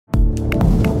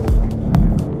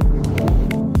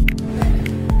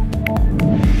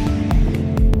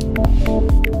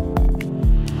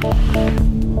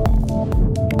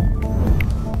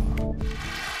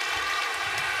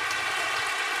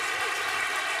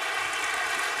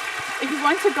If you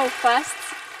want to go fast,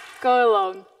 go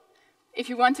alone. If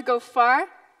you want to go far,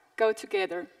 go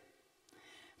together.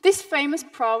 This famous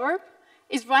proverb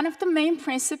is one of the main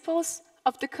principles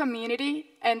of the community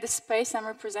and the space I'm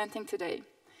representing today,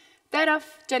 that of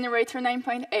Generator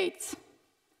 9.8.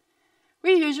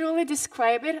 We usually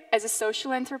describe it as a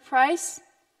social enterprise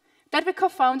that we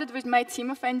co-founded with my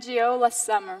team of NGO last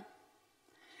summer.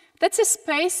 That's a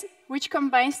space which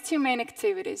combines two main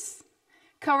activities: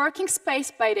 co-working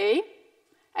space by day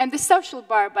and the social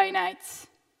bar by night.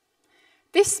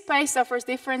 This space offers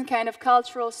different kinds of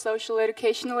cultural, social,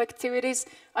 educational activities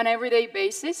on an everyday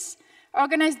basis,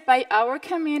 organized by our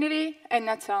community and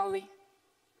Natali.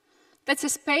 That's a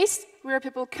space where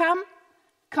people come,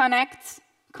 connect,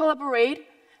 collaborate,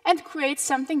 and create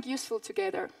something useful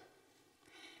together.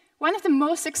 One of the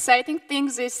most exciting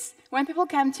things is when people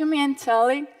come to me and tell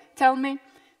me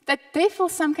that they feel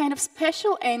some kind of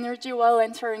special energy while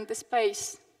entering the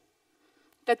space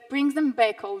that brings them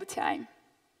back all the time.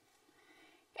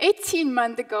 18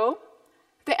 months ago,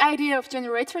 the idea of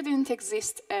Generator didn't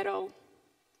exist at all,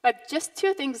 but just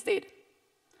two things did.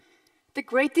 The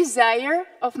great desire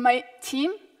of my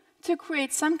team to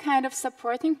create some kind of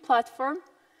supporting platform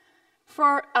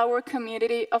for our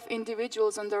community of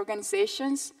individuals and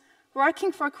organizations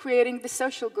working for creating the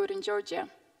social good in Georgia.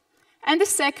 And the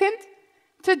second,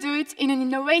 to do it in an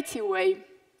innovative way,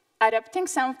 adapting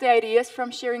some of the ideas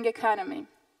from sharing economy.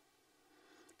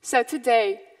 So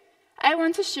today, I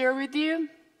want to share with you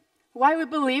why we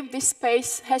believe this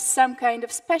space has some kind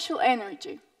of special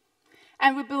energy.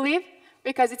 And we believe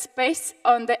because it's based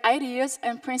on the ideas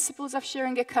and principles of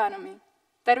sharing economy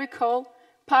that we call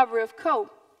Power of Co,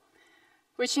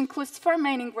 which includes four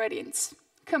main ingredients: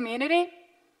 community,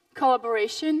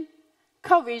 collaboration,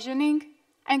 co-visioning,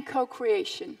 and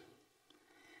co-creation.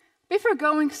 Before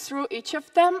going through each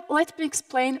of them, let me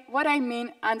explain what I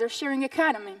mean under sharing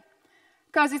economy,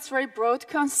 because it's a very broad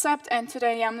concept, and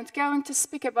today I'm not going to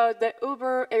speak about the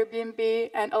Uber, Airbnb,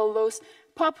 and all those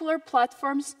popular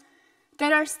platforms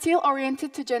that are still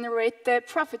oriented to generate the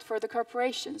profit for the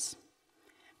corporations.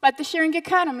 But the sharing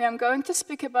economy I'm going to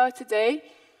speak about today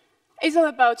is all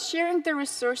about sharing the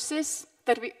resources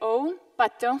that we own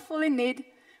but don't fully need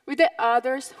with the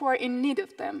others who are in need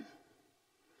of them.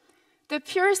 The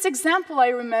purest example I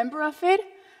remember of it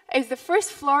is the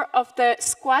first floor of the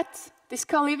Squat, this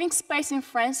co-living space in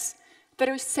France that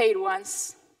we stayed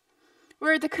once,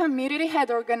 where the community had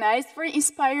organized very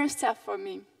inspiring stuff for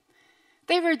me.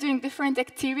 They were doing different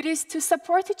activities to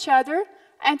support each other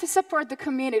and to support the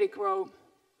community grow.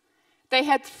 They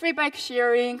had free bike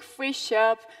sharing, free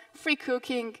shop, free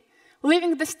cooking,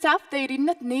 leaving the stuff they did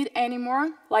not need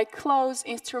anymore, like clothes,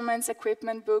 instruments,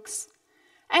 equipment, books,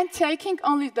 and taking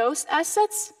only those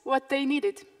assets what they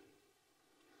needed.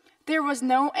 There was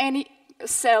no any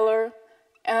seller,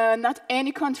 not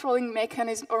any controlling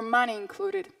mechanism or money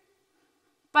included.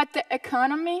 But the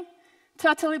economy,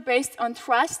 totally based on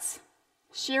trust,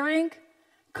 sharing,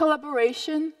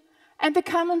 collaboration, and the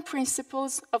common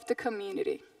principles of the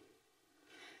community.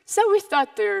 So we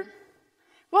thought there,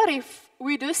 what if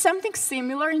we do something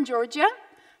similar in Georgia,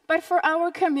 but for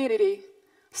our community?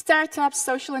 Startups,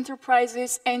 social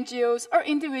enterprises, NGOs, or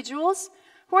individuals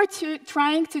who are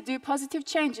trying to do positive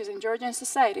changes in Georgian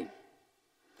society.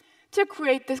 To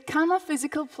create this common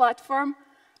physical platform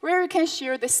where we can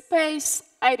share the space,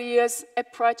 ideas,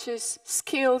 approaches,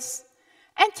 skills,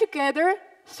 and together,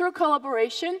 through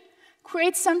collaboration,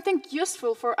 create something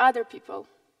useful for other people.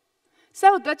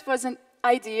 So that was an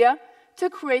idea to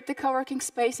create the co-working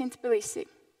space in Tbilisi.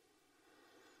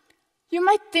 You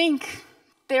might think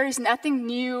there is nothing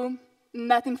new,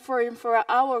 nothing foreign for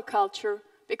our culture,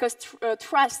 because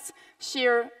trust,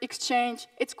 share, exchange,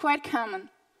 it's quite common.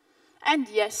 And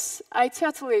yes, I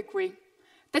totally agree.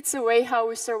 That's the way how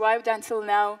we survived until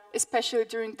now, especially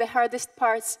during the hardest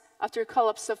parts after the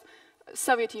collapse of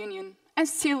Soviet Union, and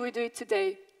still we do it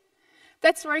today.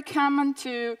 That's very common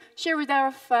to share with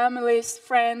our families,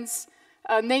 friends,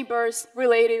 neighbors,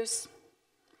 relatives.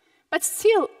 But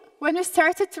still, when we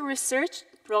started to research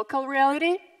local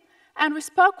reality, and we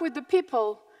spoke with the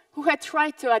people who had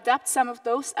tried to adapt some of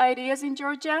those ideas in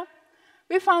Georgia,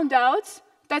 we found out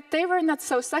that they were not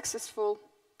so successful.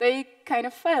 They kind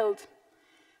of failed.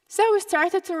 So we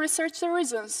started to research the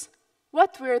reasons.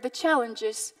 What were the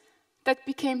challenges that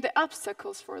became the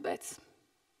obstacles for that?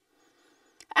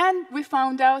 And we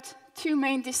found out two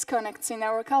main disconnects in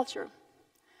our culture.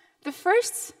 The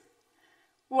first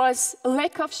was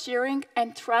lack of sharing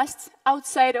and trust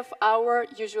outside of our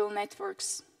usual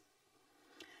networks.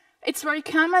 It's very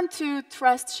common to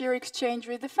trust share exchange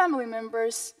with the family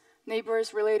members,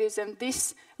 neighbors, relatives, and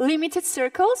these limited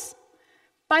circles,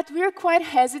 but we're quite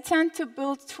hesitant to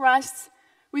build trust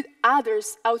with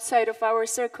others outside of our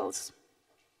circles.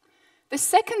 The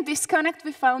second disconnect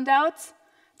we found out,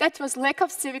 that was lack of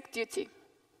civic duty.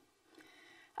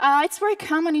 It's a very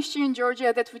common issue in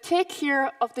Georgia that we take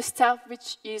care of the stuff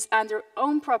which is under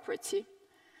own property,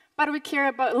 but we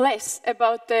care less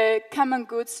about the common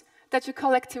goods that we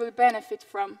collectively benefit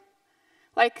from.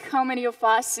 Like how many of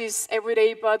us is every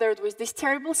day bothered with this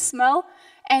terrible smell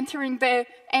entering the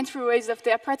entryways of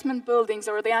the apartment buildings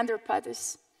or the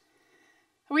underpasses.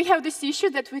 We have this issue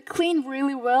that we clean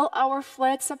really well our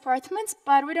flats, apartments,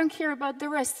 but we don't care about the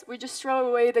rest. We just throw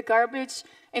away the garbage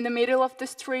in the middle of the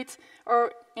street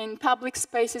or in public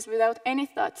spaces without any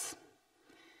thoughts.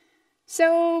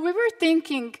 So we were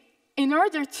thinking, in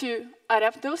order to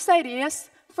adapt those ideas,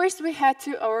 first we had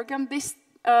to overcome these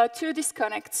two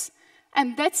disconnects.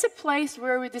 And that's a place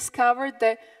where we discovered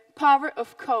the power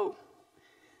of co.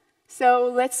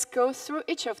 So let's go through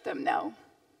each of them now.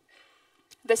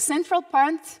 The central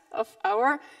part of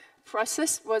our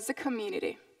process was the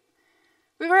community.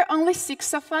 We were only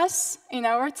 6 of us in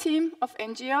our team of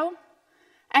NGO,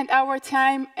 and our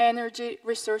time, energy,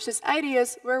 resources,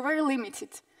 ideas were very limited.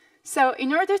 So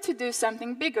in order to do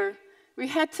something bigger, we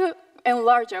had to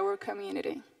enlarge our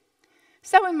community.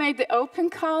 So we made the open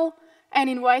call and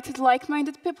invited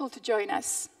like-minded people to join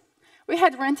us. We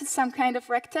had rented some kind of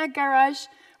ragtag garage,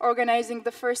 organizing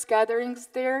the first gatherings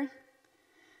there,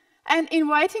 and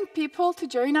inviting people to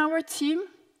join our team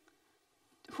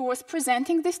who was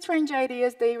presenting these strange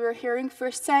ideas they were hearing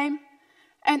first time,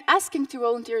 and asking to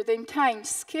volunteer their time,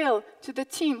 skill to the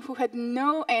team who had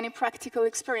no any practical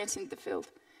experience in the field,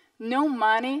 no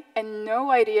money, and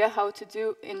no idea how to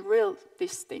do in real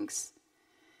these things.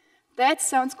 That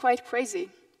sounds quite crazy,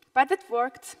 but it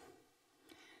worked.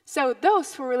 So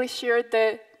those who really shared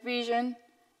the vision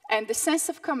and the sense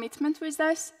of commitment with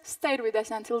us stayed with us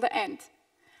until the end.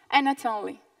 And not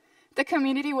only. The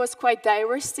community was quite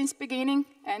diverse since beginning,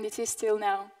 and it is still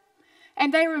now.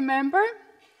 And I remember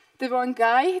the one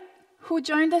guy who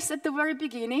joined us at the very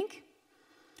beginning,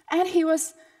 and he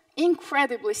was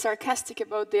incredibly sarcastic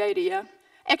about the idea.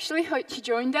 Actually, he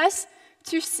joined us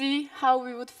to see how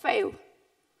we would fail.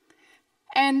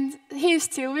 And he is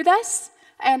still with us,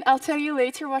 and I'll tell you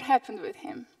later what happened with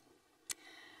him.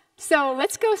 So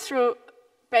let's go through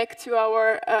back to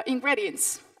our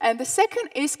ingredients. And the second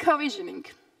is co-visioning.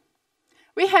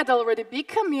 We had already a big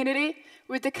community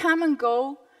with the common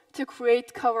goal to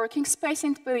create co-working space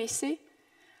in Tbilisi,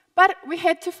 but we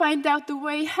had to find out the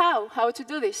way how to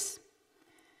do this.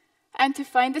 And to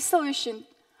find the solution,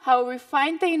 how we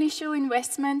find the initial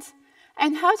investment,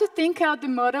 and how to think out the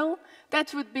model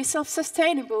that would be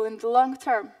self-sustainable in the long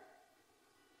term.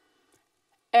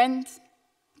 And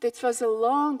it was a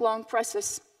long, long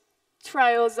process.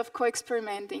 Trials of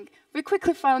co-experimenting. We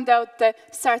quickly found out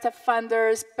that startup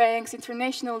funders, banks,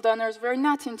 international donors were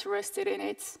not interested in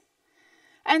it.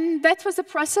 And that was a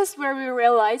process where we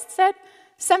realized that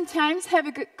sometimes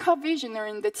having a co-visionary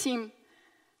in the team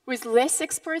with less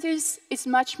expertise is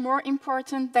much more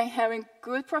important than having a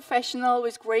good professional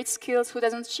with great skills who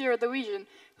doesn't share the vision,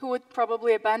 who would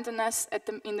probably abandon us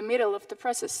in the middle of the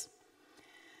process.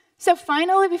 So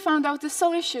finally, we found out the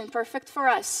solution perfect for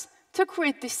us, to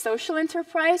create this social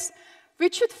enterprise,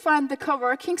 which should fund the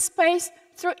co-working space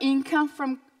through income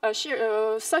from a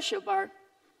social bar.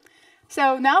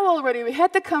 So now already we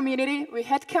had the community, we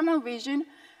had common vision,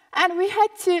 and we had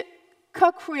to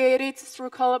co-create it through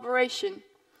collaboration.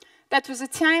 That was a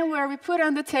time where we put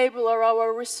on the table all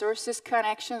our resources,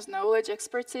 connections, knowledge,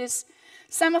 expertise.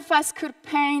 Some of us could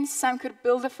paint, some could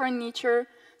build the furniture,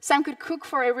 some could cook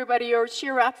for everybody or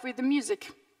cheer up with the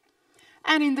music.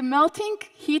 And in the melting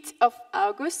heat of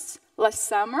August last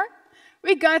summer,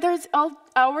 we gathered all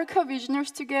our co-visioners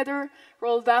together,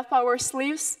 rolled up our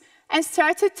sleeves, and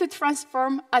started to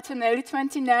transform Antonelli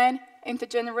 29 into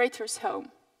Generator's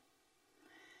home.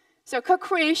 So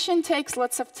co-creation takes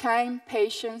lots of time,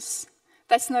 patience.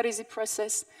 That's not an easy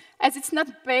process, as it's not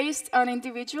based on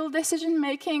individual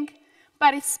decision-making,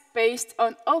 but it's based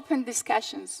on open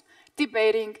discussions,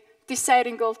 debating,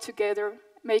 deciding all together,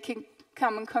 making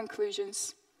common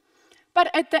conclusions. But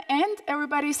at the end,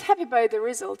 everybody is happy by the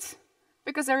results,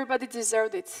 because everybody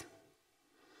deserved it.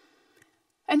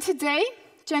 And today,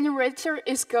 Generator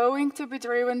is going to be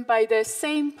driven by the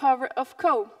same power of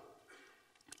co.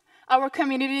 Our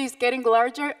community is getting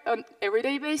larger on an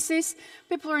everyday basis.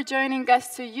 People are joining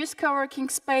us to use co-working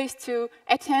space, to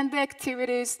attend the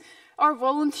activities, or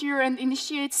volunteer and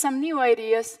initiate some new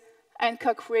ideas and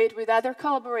co-create with other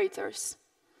collaborators.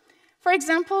 For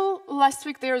example, last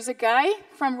week there was a guy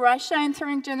from Russia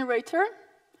entering Generator.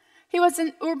 He was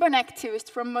an urban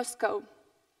activist from Moscow.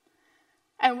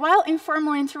 And while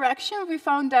informal interaction, we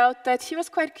found out that he was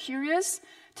quite curious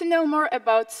to know more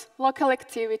about local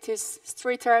activities,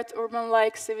 street art, urban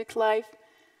life, civic life.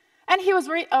 And he was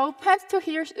very open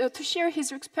to share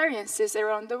his experiences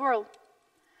around the world.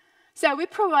 So we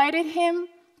provided him,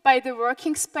 by the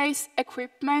working space,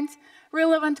 equipment,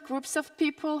 relevant groups of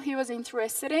people he was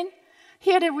interested in.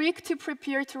 He had a week to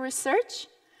prepare to research.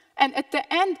 And at the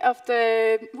end of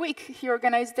the week, he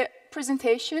organized the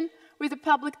presentation with a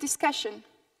public discussion.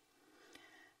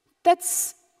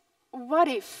 That's what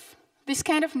if this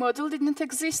kind of model didn't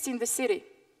exist in the city?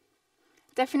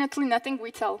 Definitely nothing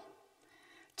vital.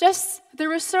 Just the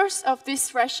resource of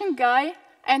this Russian guy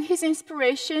and his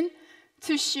inspiration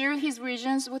to share his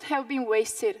visions would have been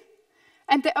wasted.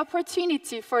 And the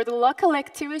opportunity for the local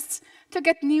activists to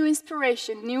get new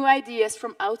inspiration, new ideas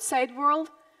from outside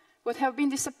world would have been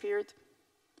disappeared.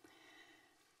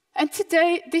 And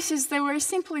today, this is the very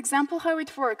simple example how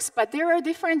it works, but there are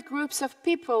different groups of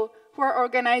people who are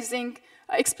organizing,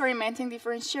 experimenting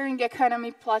different sharing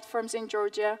economy platforms in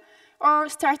Georgia, or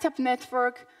startup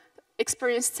network,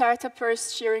 experienced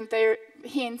startuppers sharing their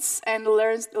hints and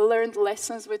learned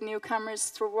lessons with newcomers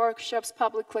through workshops,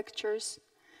 public lectures.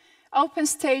 Open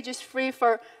stage is free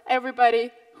for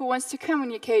everybody who wants to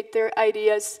communicate their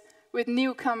ideas with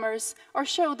newcomers or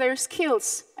show their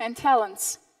skills and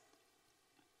talents.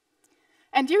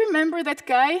 And do you remember that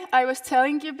guy I was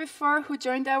telling you before who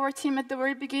joined our team at the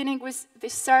very beginning with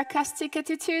this sarcastic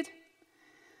attitude?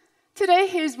 Today,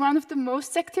 he is one of the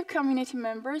most active community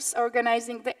members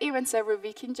organizing the events every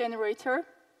week in Generator.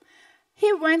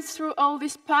 He went through all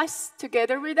these paths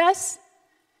together with us.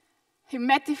 He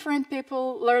met different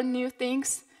people, learned new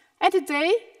things, and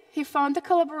today he found the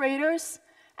collaborators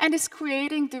and is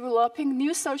developing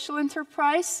new social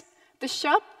enterprise, the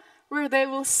shop where they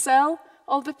will sell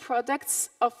all the products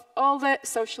of all the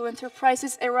social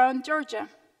enterprises around Georgia.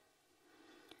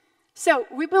 So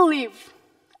we believe,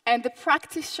 and the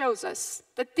practice shows us,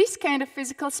 that this kind of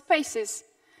physical spaces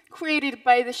created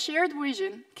by the shared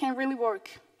vision can really work.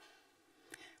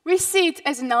 We see it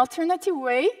as an alternative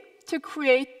way to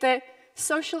create the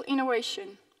social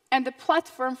innovation and the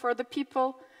platform for the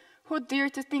people who dare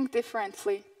to think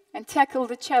differently and tackle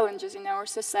the challenges in our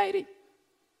society.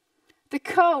 The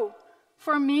co,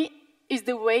 for me, is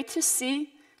the way to see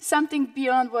something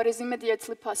beyond what is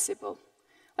immediately possible.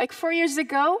 Like 4 years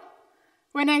ago,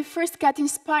 when I first got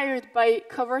inspired by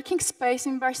co-working space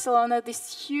in Barcelona,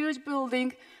 this huge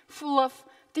building full of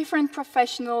different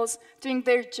professionals doing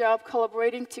their job,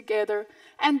 collaborating together,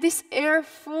 and this air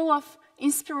full of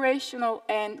inspirational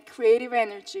and creative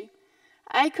energy,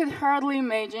 I could hardly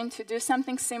imagine to do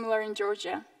something similar in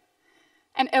Georgia.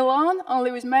 And alone,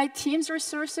 only with my team's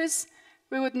resources,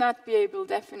 we would not be able,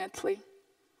 definitely.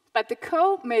 But the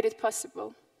co made it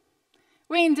possible.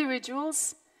 We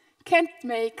individuals can't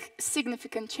make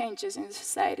significant changes in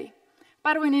society,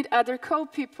 but we need other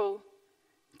co-people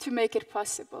to make it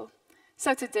possible.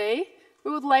 So today,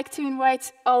 we would like to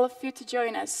invite all of you to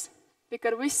join us,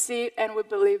 because we see and we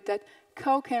believe that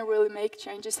co can really make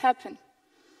changes happen.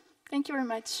 Thank you very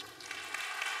much.